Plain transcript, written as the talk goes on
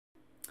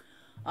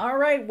All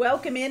right,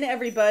 welcome in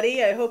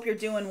everybody. I hope you're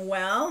doing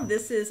well.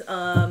 This is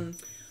a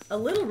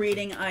little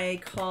reading I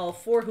call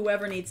for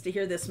whoever needs to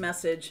hear this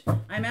message.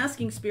 I'm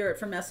asking Spirit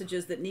for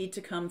messages that need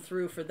to come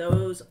through for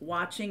those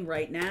watching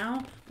right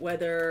now.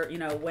 Whether,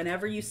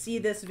 whenever you see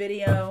this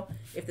video,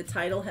 if the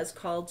title has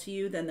called to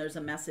you, then there's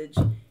a message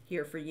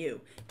here for you.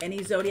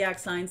 Any zodiac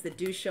signs that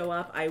do show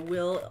up, I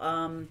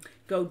will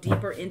go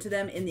deeper into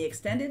them in the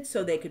extended,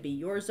 so they could be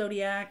your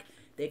zodiac,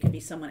 they could be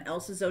someone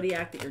else's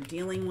zodiac that you're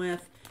dealing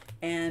with.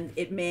 And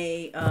it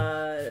may,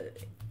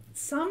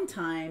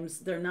 sometimes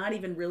they're not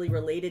even really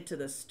related to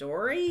the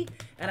story.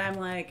 And I'm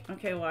like,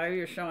 okay, why are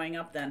you showing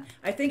up then?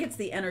 I think it's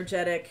the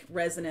energetic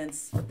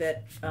resonance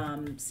that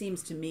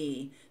seems to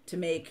me to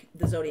make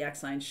the zodiac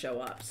signs show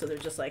up. So they're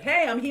just like,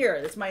 hey, I'm here.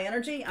 It's my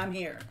energy. I'm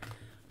here.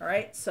 All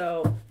right.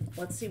 So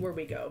let's see where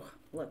we go.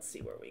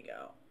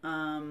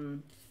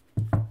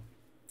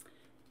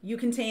 You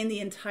contain the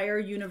entire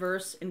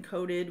universe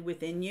encoded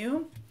within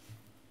you.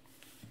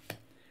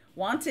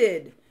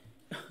 Wanted.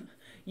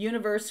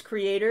 Universe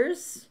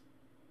creators,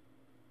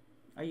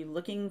 are you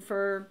looking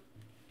for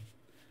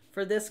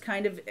this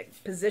kind of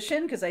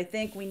position? Because I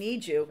think we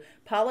need you.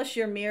 Polish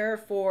your mirror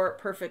for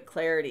perfect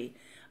clarity.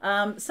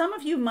 Some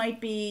of you might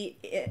be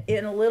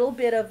in a little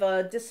bit of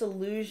a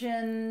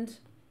disillusioned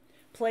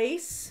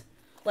place.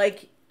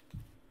 Like,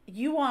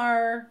 you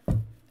are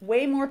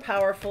way more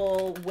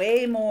powerful,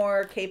 way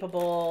more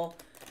capable,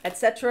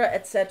 etc.,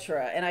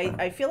 etc. And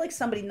I feel like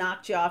somebody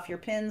knocked you off your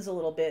pins a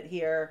little bit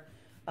here.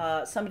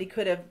 Somebody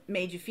could have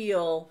made you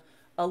feel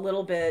a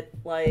little bit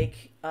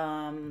like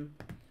you're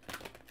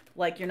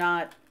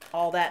not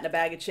all that in a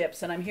bag of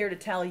chips. And I'm here to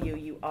tell you,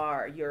 you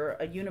are. You're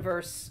a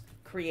universe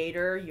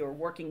creator. You're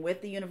working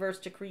with the universe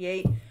to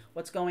create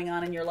what's going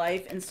on in your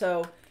life. And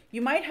so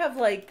you might have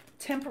like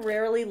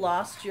temporarily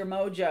lost your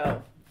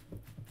mojo.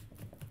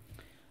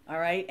 All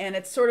right. And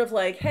it's sort of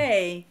like,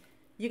 hey,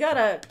 you got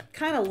to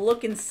kind of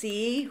look and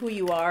see who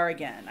you are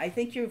again. I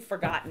think you've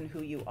forgotten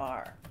who you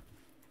are.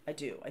 I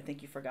do. I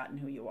think you've forgotten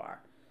who you are.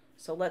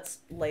 So let's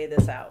lay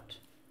this out.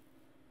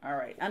 All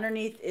right.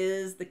 Underneath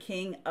is the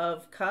King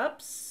of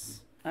Cups.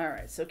 All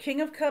right. So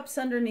King of Cups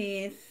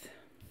underneath.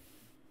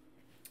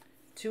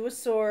 Two of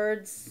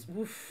Swords.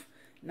 Oof.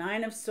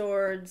 Nine of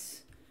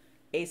Swords.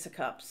 Ace of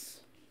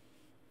Cups.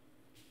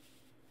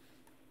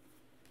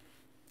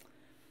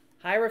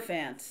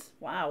 Hierophant.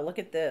 Wow. Look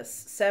at this.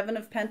 Seven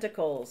of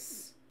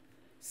Pentacles.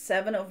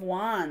 Seven of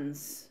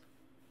Wands.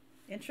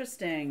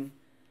 Interesting.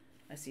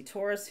 I see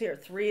Taurus here,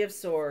 Three of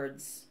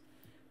Swords,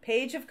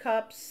 Page of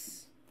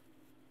Cups,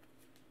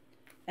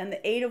 and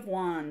the Eight of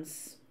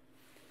Wands.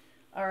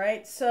 All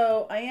right,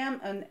 so I am,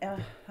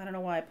 I don't know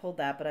why I pulled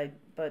that,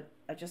 but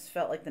I just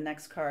felt like the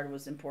next card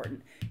was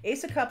important.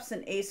 Ace of Cups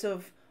and Ace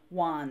of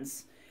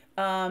Wands.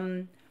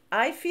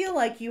 I feel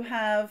like you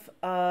have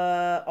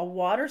a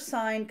water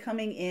sign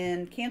coming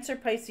in, Cancer,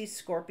 Pisces,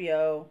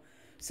 Scorpio,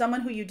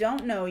 someone who you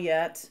don't know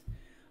yet.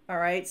 All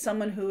right,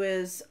 someone who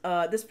is,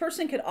 this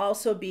person could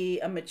also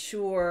be a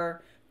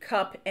mature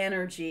cup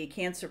energy,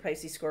 Cancer,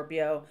 Pisces,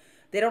 Scorpio.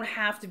 They don't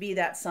have to be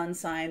that sun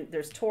sign.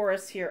 There's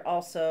Taurus here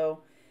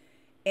also.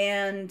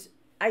 And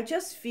I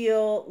just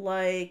feel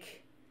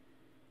like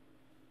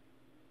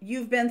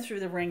you've been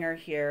through the ringer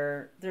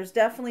here. There's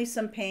definitely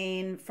some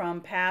pain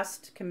from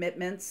past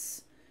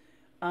commitments.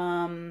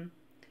 And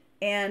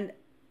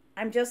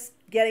I'm just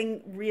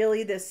getting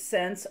really this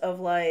sense of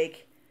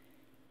like,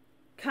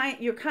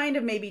 you're kind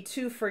of maybe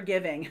too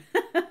forgiving.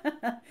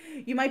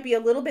 You might be a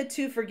little bit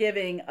too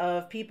forgiving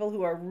of people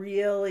who are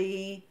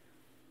really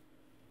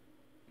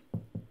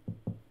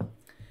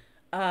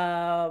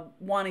not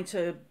wanting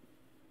to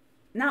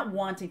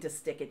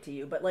stick it to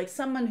you, but like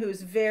someone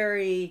who's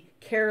very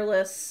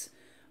careless,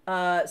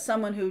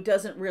 someone who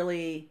doesn't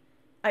really,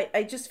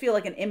 I just feel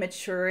like an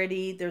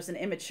immaturity. There's an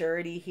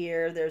immaturity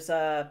here. There's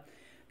a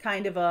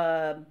kind of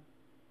a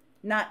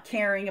not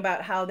caring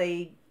about how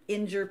they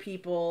injure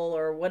people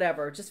or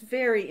whatever, just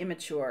very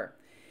immature.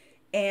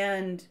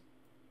 And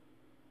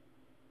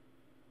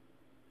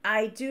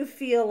I do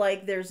feel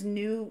like there's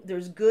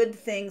good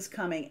things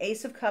coming.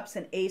 Ace of Cups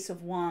and Ace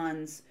of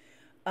Wands.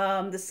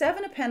 The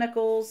Seven of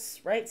Pentacles,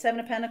 right?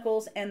 Seven of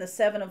Pentacles and the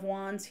Seven of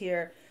Wands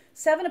here.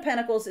 Seven of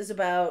Pentacles is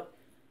about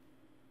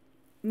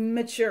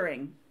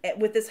maturing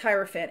with this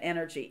Hierophant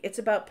energy. It's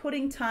about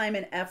putting time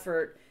and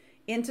effort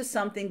into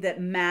something that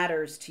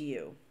matters to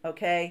you,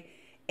 okay?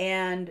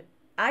 And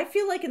I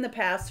feel like in the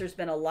past there's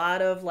been a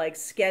lot of like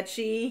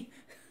sketchy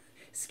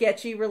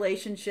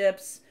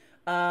relationships,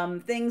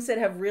 things that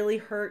have really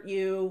hurt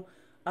you.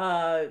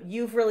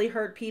 You've really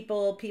hurt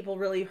people. People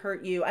really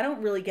hurt you. I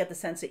don't really get the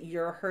sense that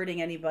you're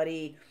hurting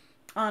anybody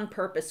on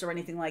purpose or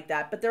anything like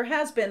that. But there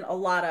has been a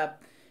lot of,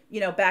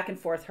 back and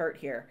forth hurt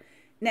here.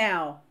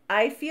 Now,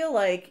 I feel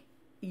like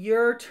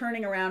you're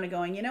turning around and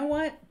going, you know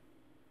what?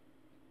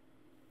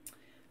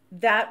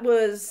 That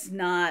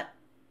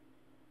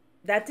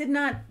did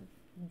not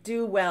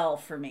do well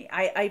for me.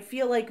 I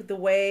feel like the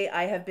way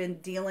I have been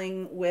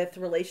dealing with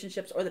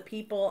relationships, or the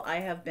people I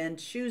have been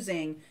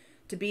choosing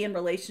to be in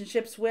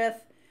relationships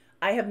with,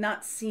 I have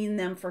not seen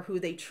them for who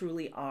they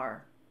truly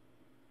are.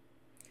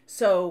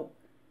 So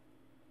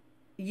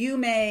you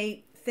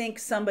may think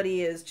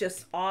somebody is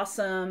just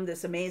awesome,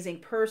 this amazing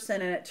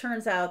person, and it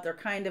turns out they're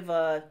kind of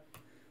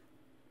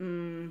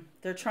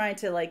they're trying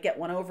to like get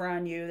one over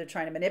on you. They're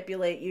trying to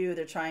manipulate you.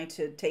 They're trying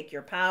to take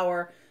your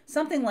power,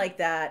 something like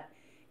that.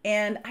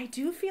 And I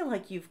do feel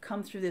like you've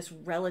come through this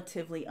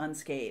relatively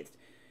unscathed.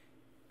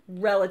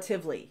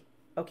 Relatively,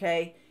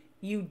 okay?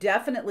 You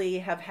definitely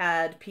have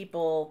had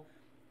people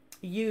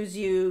use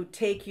you,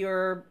 take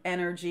your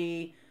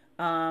energy,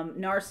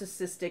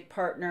 narcissistic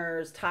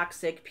partners,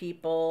 toxic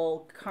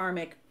people,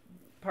 karmic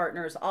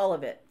partners, all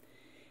of it.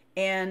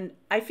 And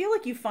I feel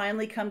like you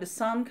finally come to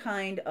some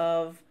kind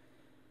of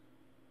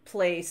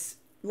place,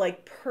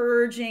 like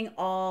purging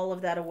all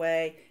of that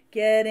away,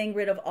 getting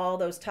rid of all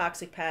those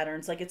toxic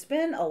patterns. Like it's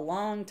been a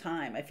long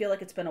time. I feel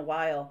like it's been a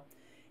while.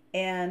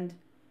 And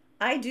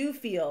I do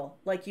feel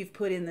like you've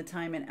put in the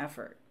time and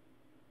effort.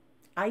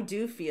 I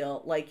do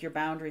feel like your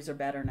boundaries are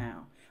better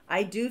now.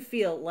 I do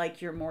feel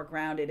like you're more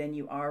grounded and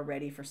you are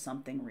ready for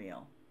something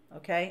real.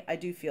 Okay? I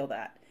do feel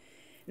that.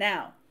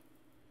 Now,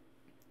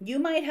 you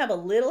might have a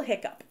little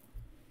hiccup.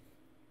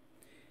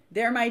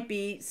 There might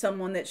be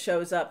someone that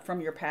shows up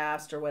from your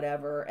past or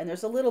whatever, and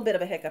there's a little bit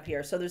of a hiccup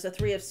here. So there's a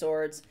Three of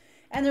Swords,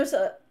 and there's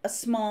a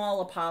small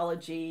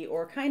apology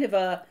or kind of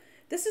a,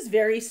 this is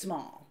very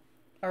small,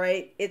 all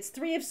right? It's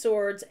Three of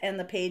Swords and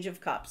the Page of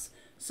Cups.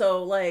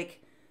 So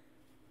like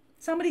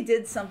somebody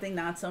did something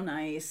not so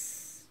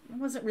nice. It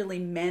wasn't really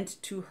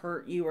meant to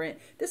hurt you. Or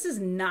this is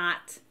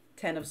not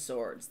Ten of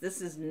Swords. This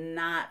is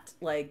not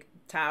like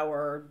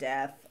Tower,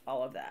 death,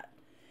 all of that.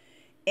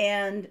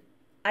 And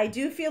I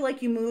do feel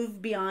like you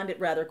move beyond it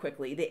rather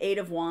quickly. The Eight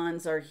of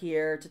Wands are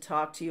here to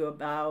talk to you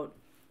about,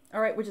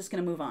 all right, we're just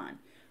going to move on,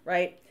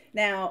 right?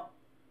 Now,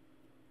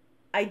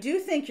 I do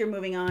think you're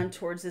moving on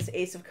towards this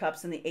Ace of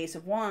Cups and the Ace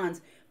of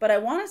Wands, but I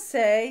want to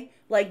say,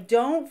 like,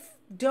 don't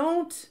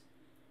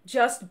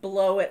just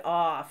blow it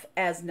off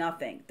as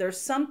nothing. There's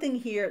something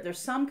here. There's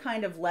some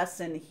kind of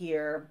lesson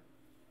here.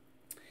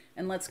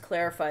 And let's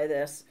clarify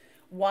this.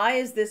 Why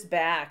is this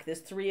back, this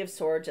Three of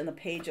Swords and the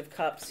Page of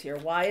Cups here?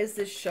 Why does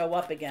this show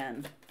up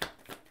again?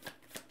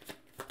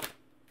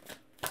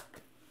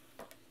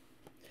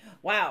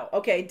 Wow.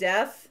 Okay,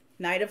 Death,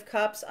 Knight of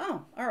Cups.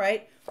 Oh, all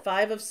right.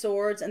 Five of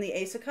Swords and the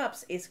Ace of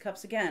Cups. Ace of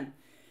Cups again.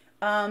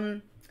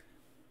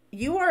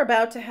 You are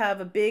about to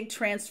have a big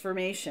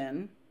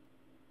transformation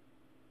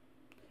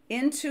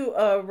into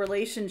a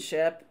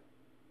relationship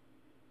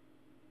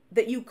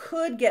that you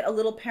could get a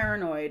little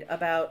paranoid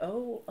about.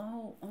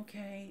 Oh,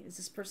 okay. Is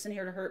this person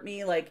here to hurt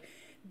me? Like,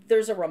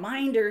 there's a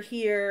reminder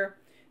here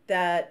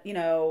that, you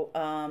know,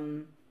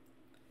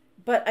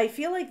 but I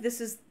feel like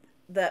this is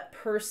that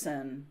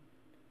person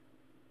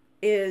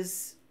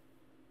is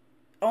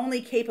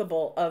only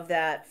capable of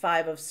that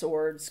Five of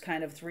Swords,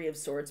 kind of Three of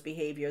Swords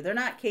behavior. They're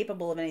not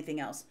capable of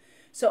anything else.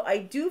 So I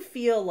do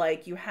feel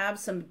like you have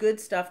some good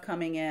stuff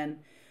coming in,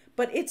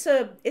 but it's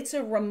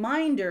a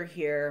reminder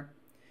here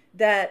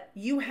that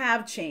you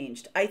have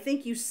changed. I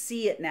think you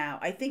see it now.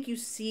 I think you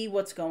see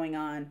what's going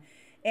on.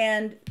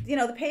 And, you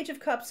know, the Page of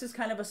Cups is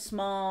kind of a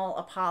small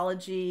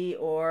apology,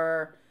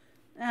 or,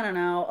 I don't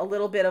know, a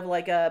little bit of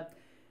like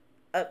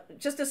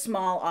just a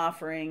small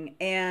offering.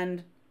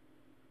 And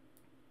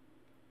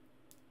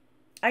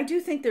I do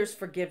think there's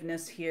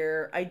forgiveness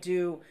here. I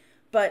do.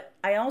 But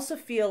I also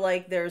feel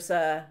like there's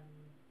a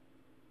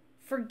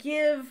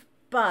forgive,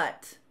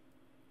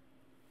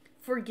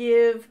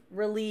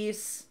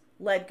 release,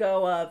 let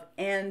go of,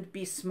 and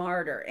be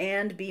smarter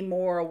and be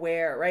more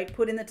aware, right?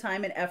 Put in the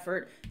time and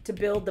effort to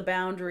build the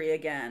boundary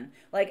again.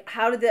 Like,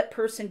 how did that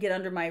person get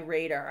under my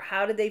radar?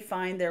 How did they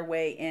find their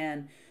way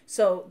in?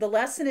 So the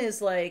lesson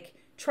is like,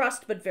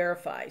 trust but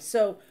verify.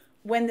 So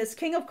when this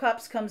King of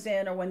Cups comes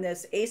in, or when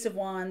this Ace of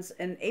Wands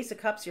and Ace of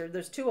Cups here,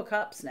 there's Two of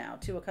Cups now,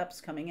 Two of Cups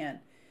coming in.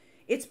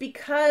 It's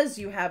because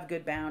you have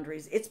good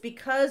boundaries. It's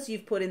because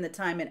you've put in the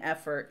time and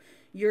effort.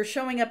 You're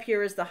showing up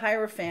here as the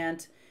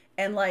Hierophant,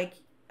 and like,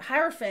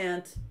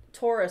 Hierophant,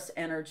 Taurus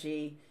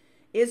energy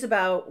is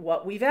about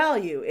what we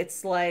value.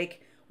 It's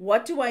like,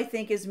 what do I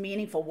think is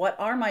meaningful? What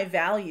are my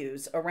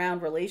values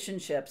around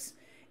relationships?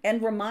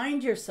 And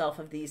remind yourself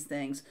of these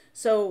things.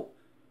 So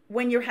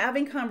when you're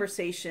having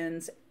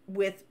conversations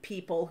with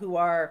people who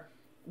are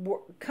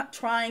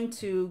trying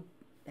to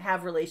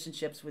have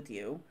relationships with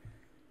you,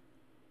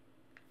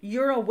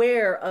 you're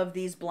aware of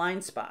these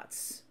blind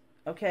spots.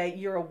 Okay?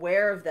 You're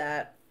aware of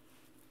that.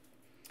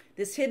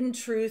 This hidden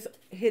truth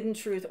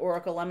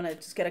oracle, I'm going to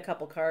just get a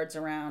couple cards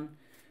around.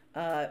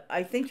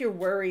 I think you're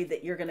worried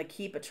that you're going to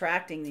keep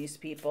attracting these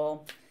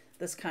people,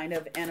 this kind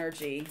of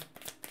energy.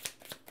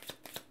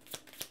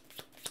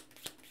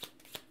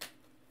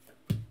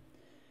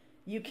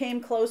 You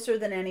came closer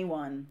than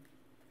anyone.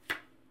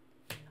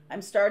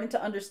 I'm starting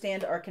to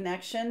understand our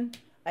connection.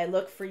 I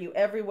look for you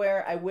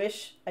everywhere. I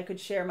wish I could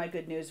share my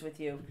good news with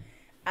you.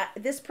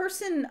 This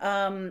person,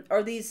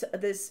 or these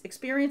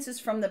experiences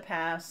from the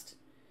past,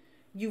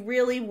 you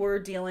really were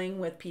dealing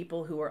with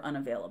people who were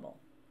unavailable.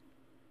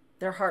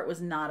 Their heart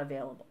was not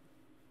available.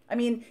 I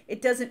mean,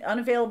 it doesn't,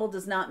 unavailable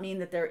does not mean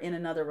that they're in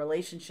another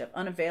relationship.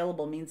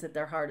 Unavailable means that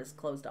their heart is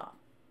closed off.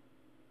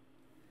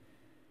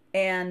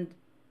 And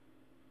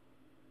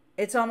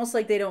it's almost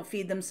like they don't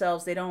feed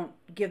themselves, they don't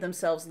give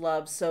themselves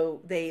love,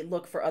 so they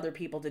look for other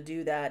people to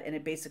do that, and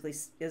it basically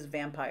is the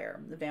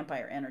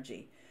vampire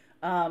energy.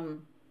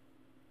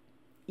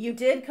 You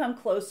did come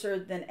closer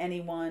than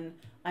anyone.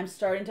 I'm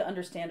starting to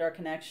understand our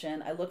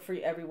connection. I look for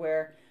you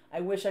everywhere. I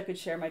wish I could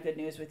share my good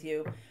news with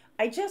you.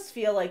 I just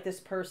feel like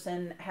this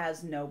person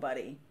has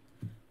nobody.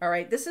 All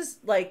right. This is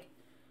like,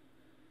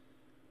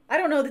 I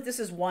don't know that this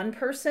is one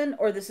person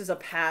or this is a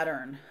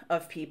pattern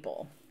of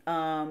people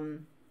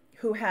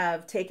who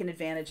have taken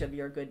advantage of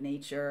your good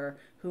nature,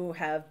 who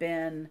have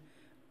been,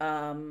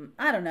 I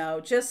don't know,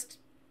 just,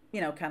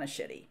 kind of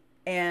shitty.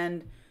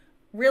 And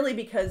really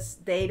because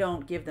they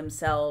don't give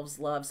themselves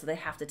love, so they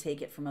have to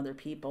take it from other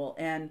people.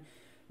 And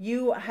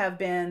you have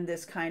been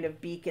this kind of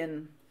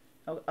beacon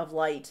of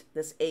light,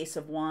 this Ace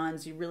of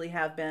Wands. You really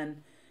have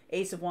been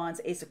Ace of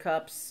Wands, Ace of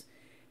Cups,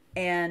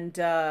 and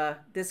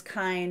this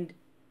kind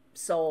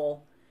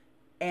soul.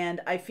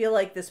 And I feel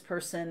like this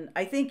person,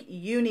 I think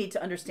you need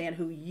to understand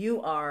who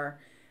you are,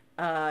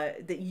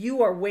 that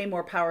you are way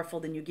more powerful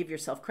than you give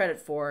yourself credit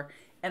for.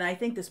 And I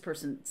think this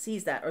person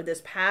sees that, or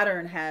this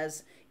pattern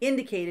has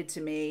indicated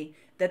to me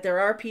that there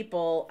are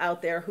people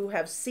out there who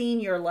have seen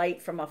your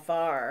light from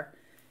afar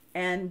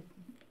and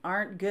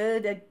aren't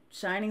good at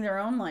shining their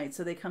own light.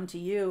 So they come to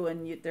you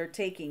and they're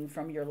taking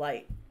from your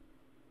light.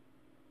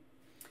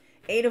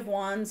 Eight of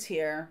Wands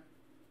here.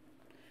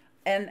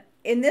 And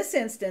in this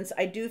instance,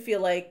 I do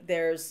feel like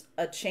there's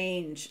a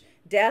change.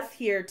 Death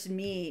here to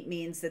me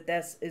means that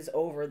this is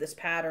over. This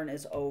pattern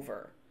is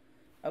over.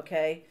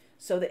 Okay?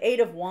 So the Eight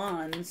of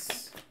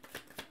Wands,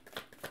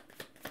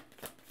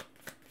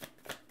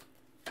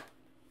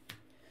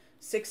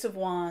 Six of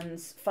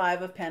Wands,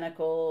 Five of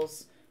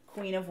Pentacles,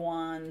 Queen of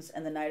Wands,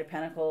 and the Knight of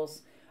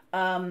Pentacles.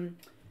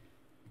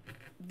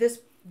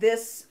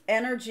 This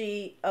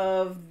energy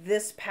of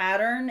this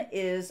pattern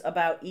is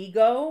about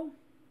ego.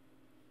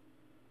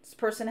 This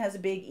person has a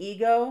big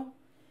ego,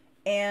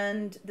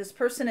 and this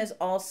person is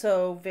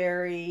also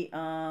very,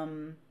 I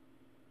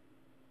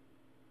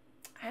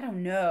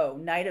don't know,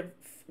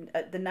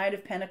 the Knight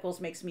of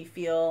Pentacles makes me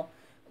feel,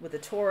 with the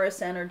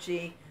Taurus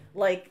energy,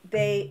 like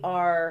they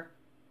are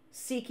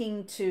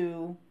seeking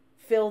to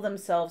fill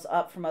themselves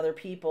up from other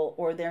people,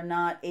 or they're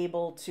not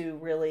able to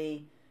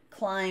really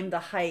climb the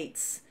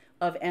heights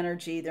of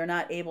energy. They're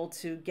not able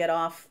to get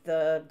off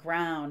the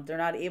ground. They're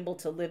not able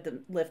to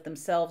lift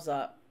themselves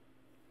up.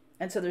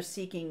 And so they're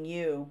seeking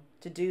you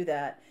to do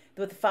that.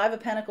 But the Five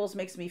of Pentacles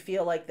makes me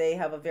feel like they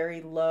have a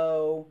very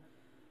low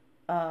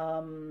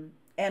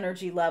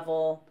energy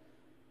level,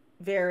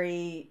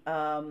 very,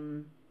 I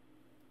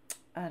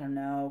don't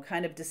know,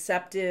 kind of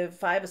deceptive.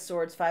 Five of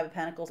Swords, Five of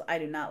Pentacles. I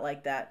do not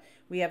like that.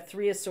 We have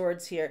Three of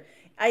Swords here.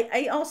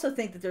 I also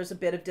think that there's a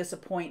bit of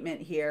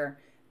disappointment here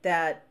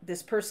that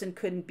this person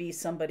couldn't be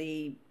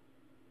somebody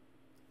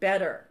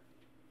better.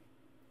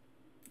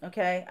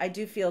 Okay? I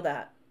do feel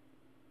that.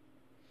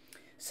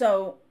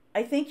 So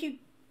I think you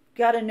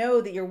got to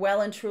know that you're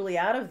well and truly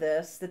out of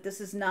this, that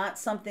this is not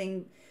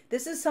something,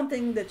 this is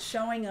something that's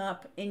showing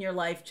up in your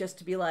life just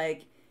to be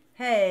like,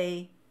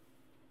 hey,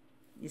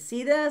 you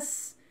see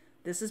this?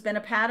 This has been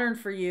a pattern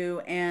for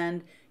you,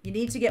 and you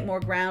need to get more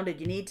grounded.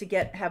 You need to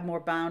have more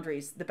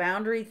boundaries. The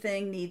boundary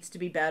thing needs to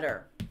be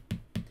better,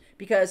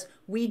 because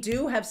we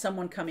do have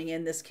someone coming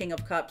in, this King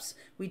of Cups.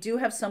 We do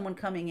have someone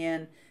coming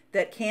in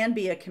that can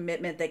be a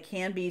commitment, that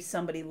can be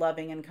somebody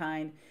loving and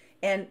kind.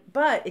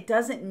 But it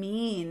doesn't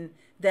mean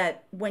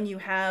that when you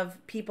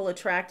have people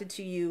attracted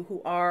to you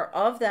who are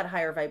of that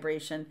higher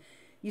vibration,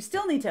 you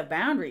still need to have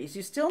boundaries.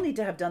 You still need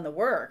to have done the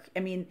work. I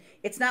mean,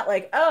 it's not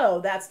like,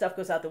 oh, that stuff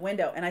goes out the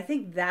window. And I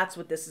think that's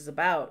what this is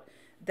about,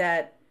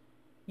 that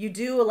you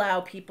do allow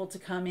people to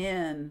come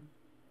in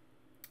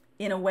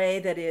a way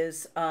that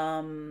is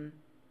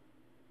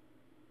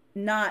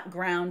not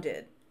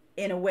grounded,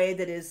 in a way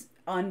that is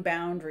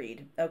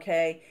unboundaried,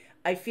 okay?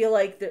 I feel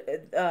like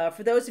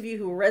for those of you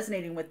who are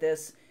resonating with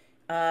this,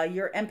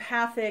 your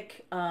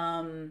empathic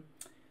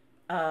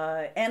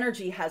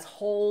energy has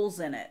holes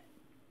in it.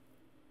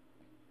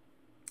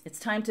 It's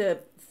time to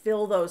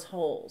fill those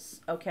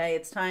holes, okay?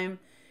 It's time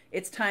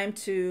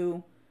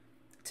to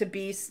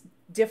be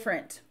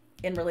different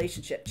in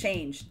relationship.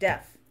 Change,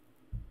 death.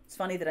 It's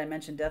funny that I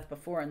mentioned death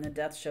before and then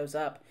death shows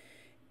up.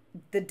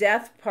 The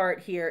death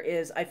part here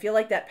is, I feel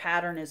like that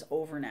pattern is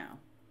over now.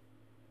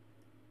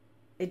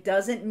 It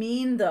doesn't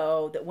mean,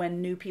 though, that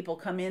when new people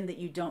come in that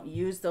you don't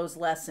use those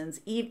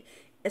lessons,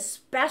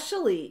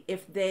 especially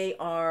if they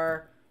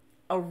are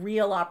a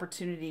real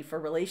opportunity for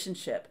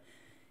relationship.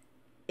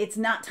 It's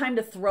not time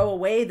to throw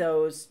away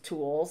those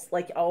tools.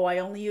 Like, oh, I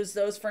only use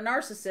those for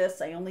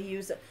narcissists. I only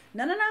use it.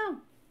 No, no, no.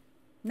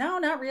 No,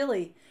 not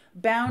really.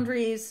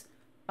 Boundaries,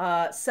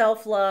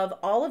 self-love,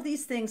 all of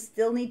these things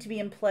still need to be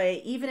in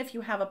play, even if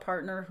you have a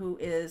partner who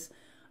is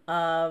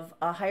of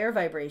a higher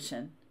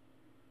vibration.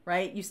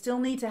 Right? You still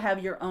need to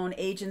have your own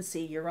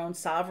agency, your own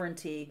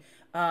sovereignty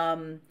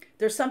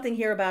There's something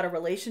here about a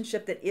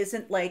relationship that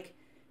isn't like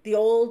the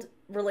old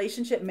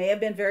relationship may have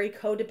been very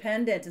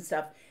codependent and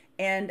stuff.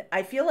 And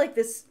I feel like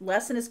this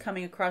lesson is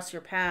coming across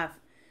your path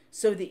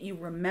so that you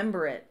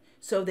remember it,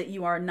 so that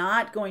you are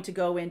not going to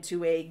go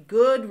into a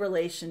good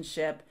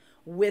relationship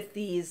with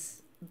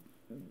these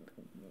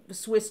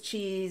Swiss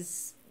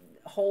cheese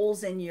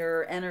holes in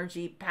your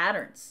energy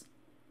patterns,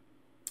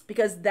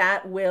 because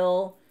that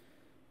will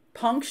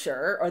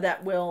puncture, or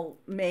that will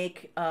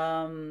make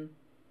that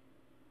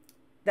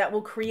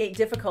will create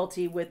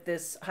difficulty with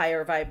this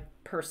higher vibe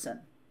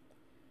person.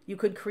 You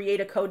could create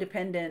a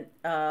codependent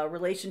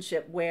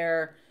relationship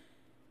where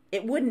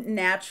it wouldn't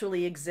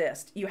naturally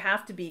exist. You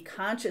have to be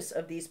conscious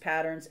of these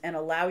patterns and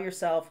allow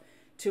yourself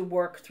to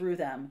work through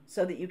them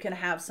so that you can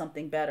have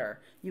something better.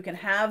 You can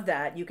have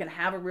that. You can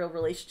have a real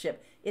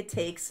relationship. It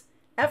takes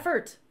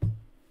effort.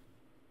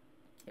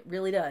 It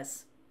really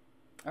does.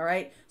 All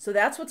right. So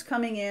that's what's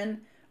coming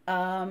in.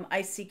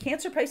 I see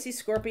Cancer, Pisces,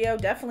 Scorpio,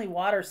 definitely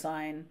water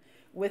sign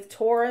with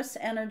Taurus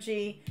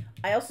energy.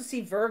 I also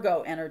see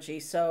Virgo energy.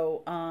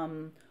 So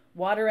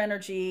water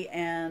energy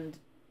and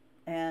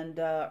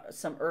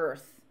some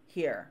earth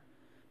here.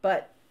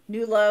 But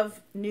new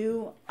love,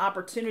 new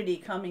opportunity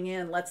coming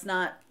in. Let's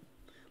not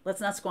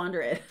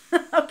squander it.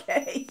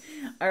 Okay.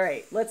 All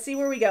right. Let's see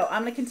where we go.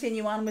 I'm going to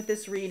continue on with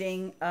this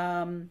reading.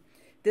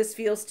 This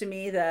feels to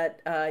me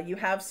that you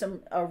have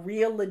a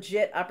real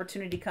legit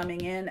opportunity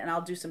coming in, and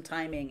I'll do some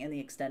timing in the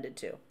extended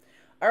too.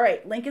 All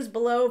right. Link is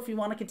below if you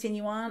want to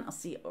continue on. I'll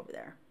see you over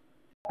there.